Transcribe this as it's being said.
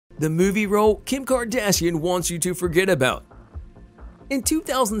the movie role Kim Kardashian wants you to forget about. In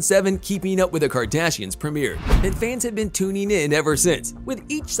 2007, Keeping Up with the Kardashians premiered, and fans have been tuning in ever since, with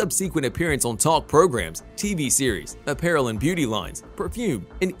each subsequent appearance on talk programs, TV series, apparel and beauty lines, perfume,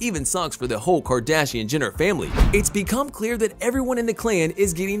 and even socks for the whole Kardashian-Jenner family. It's become clear that everyone in the clan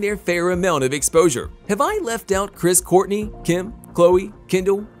is getting their fair amount of exposure. Have I left out Kris, Kourtney, Kim, Khloe,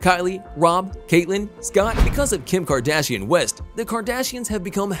 Kendall, Kylie, Rob, Caitlyn, Scott? Because of Kim Kardashian West, the Kardashians have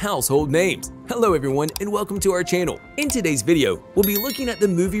become household names. Hello everyone and welcome to our channel. In today's video, we'll be looking at the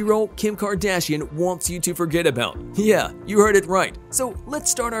movie role Kim Kardashian wants you to forget about. Yeah, you heard it right. So let's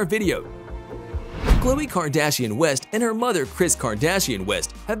start our video. Khloe Kardashian West and her mother Kris Kardashian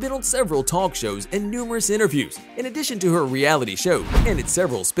West have been on several talk shows and numerous interviews. In addition to her reality show and its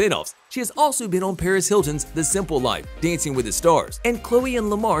several spin-offs, she has also been on Paris Hilton's The Simple Life, Dancing with the Stars, and Khloe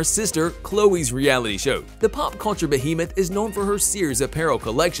and Lamar's sister Khloe's reality show. The pop culture behemoth is known for her Sears apparel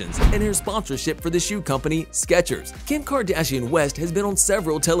collections and her sponsorship for the shoe company Skechers. Kim Kardashian West has been on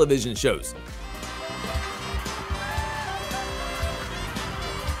several television shows.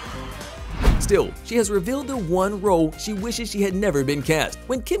 Still, she has revealed the one role she wishes she had never been cast.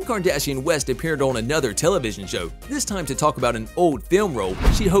 When Kim Kardashian West appeared on another television show, this time to talk about an old film role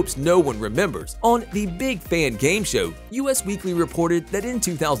she hopes no one remembers, on the Big Fan game show, US Weekly reported that in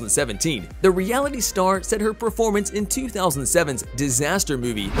 2017, the reality star said her performance in 2007's disaster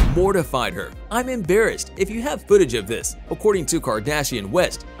movie mortified her. "I'm embarrassed if you have footage of this." According to Kardashian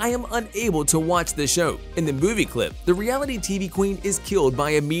West, "I am unable to watch the show." In the movie clip, the reality TV queen is killed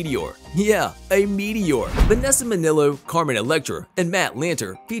by a meteor. Yeah, a meteor. Vanessa Minnillo, Carmen Electra, and Matt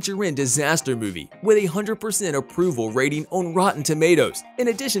Lanter feature in Disaster Movie with a 100% approval rating on Rotten Tomatoes. In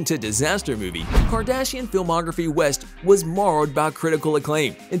addition to Disaster Movie, Kardashian filmography West was marred by critical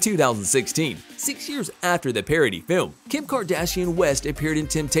acclaim. In 2016, 6 years after the parody film, Kim Kardashian West appeared in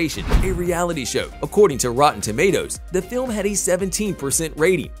Temptation, a reality show. According to Rotten Tomatoes, the film had a 17%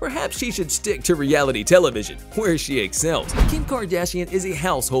 rating. Perhaps she should stick to reality television, where she excels. Kim Kardashian is a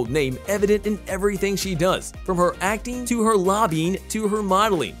household name evident in everything she does, from her acting to her lobbying to her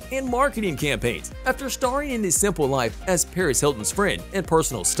modeling and marketing campaigns. After starring in The Simple Life as Paris Hilton's friend and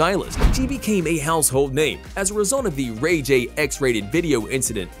personal stylist, she became a household name. As a result of the Ray J X-rated video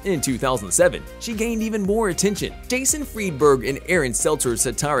incident in 2007, she gained even more attention. Jason Friedberg and Aaron Seltzer's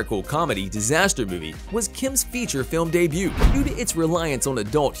satirical comedy Disaster Movie was Kim's feature film debut. Due to its reliance on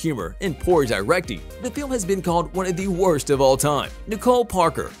adult humor and poor directing, the film has been called one of the worst of all time. Nicole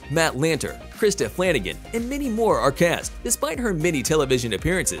Parker, Matt Lanter, Krista Flanagan, and many more are cast. Despite her many television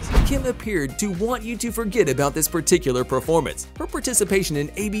appearances, Kim appeared to want you to forget about this particular performance. Her participation in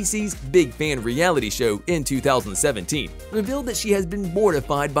ABC's Big Fan reality show in 2017 revealed that she has been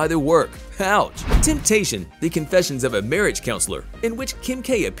mortified by the work. Ouch! Temptation, The Confessions of a Marriage Counselor, in which Kim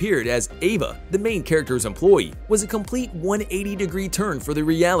K appeared as Ava, the main character's employee, was a complete 180-degree turn for the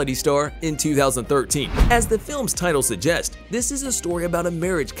reality star in 2013. As the film's title suggests, this is a story about a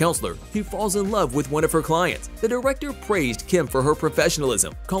marriage counselor who falls in love with one of her clients. The director praised Kim for her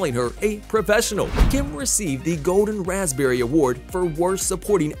professionalism, calling her a professional. Kim received the Golden Raspberry Award for Worst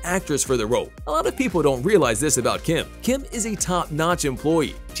Supporting Actress for the role. A lot of people don't realize this about Kim. Kim is a top-notch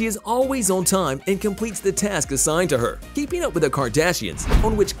employee. She is always on time and completes the task assigned to her. Keeping Up with the Kardashians,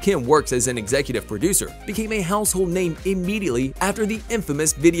 on which Kim works as an executive producer, became a household name immediately after the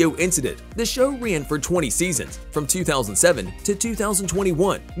infamous video incident. The show ran for 20 seasons, from 2007 to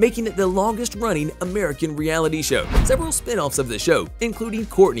 2021, making it the longest-running American reality show. Several spin-offs of the show, including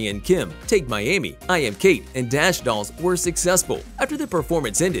Kourtney and Kim, Take Miami, I Am Kate, and Dash Dolls, were successful. After the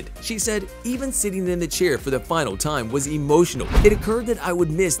performance ended, she said, "Even sitting in the chair for the final time was emotional. It occurred that I would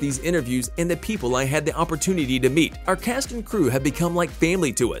miss these interviews and the people I had the opportunity to meet. Our cast and crew have become like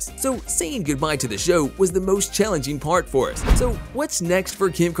family to us. So saying goodbye to the show was the most challenging part for us." So what's next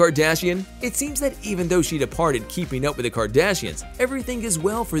for Kim Kardashian? It seems that even though she departed Keeping Up with the Kardashians, everything is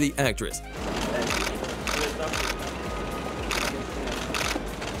well for the actress.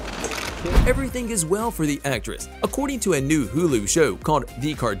 Everything is well for the actress. According to a new Hulu show called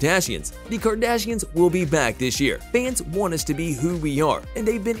the Kardashians will be back this year. Fans want us to be who we are, and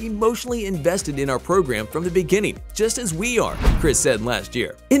they've been emotionally invested in our program from the beginning, just as we are, Kris said last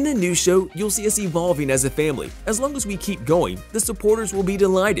year. In the new show, you'll see us evolving as a family. As long as we keep going, the supporters will be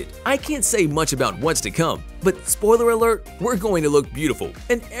delighted. I can't say much about what's to come, but spoiler alert, we're going to look beautiful,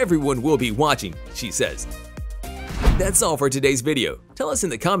 and everyone will be watching, she says. That's all for today's video. Tell us in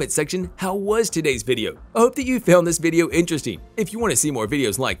the comment section, how was today's video? I hope that you found this video interesting. If you want to see more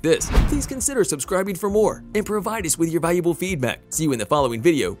videos like this, please consider subscribing for more and provide us with your valuable feedback. See you in the following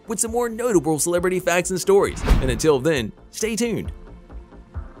video with some more notable celebrity facts and stories. And until then, stay tuned.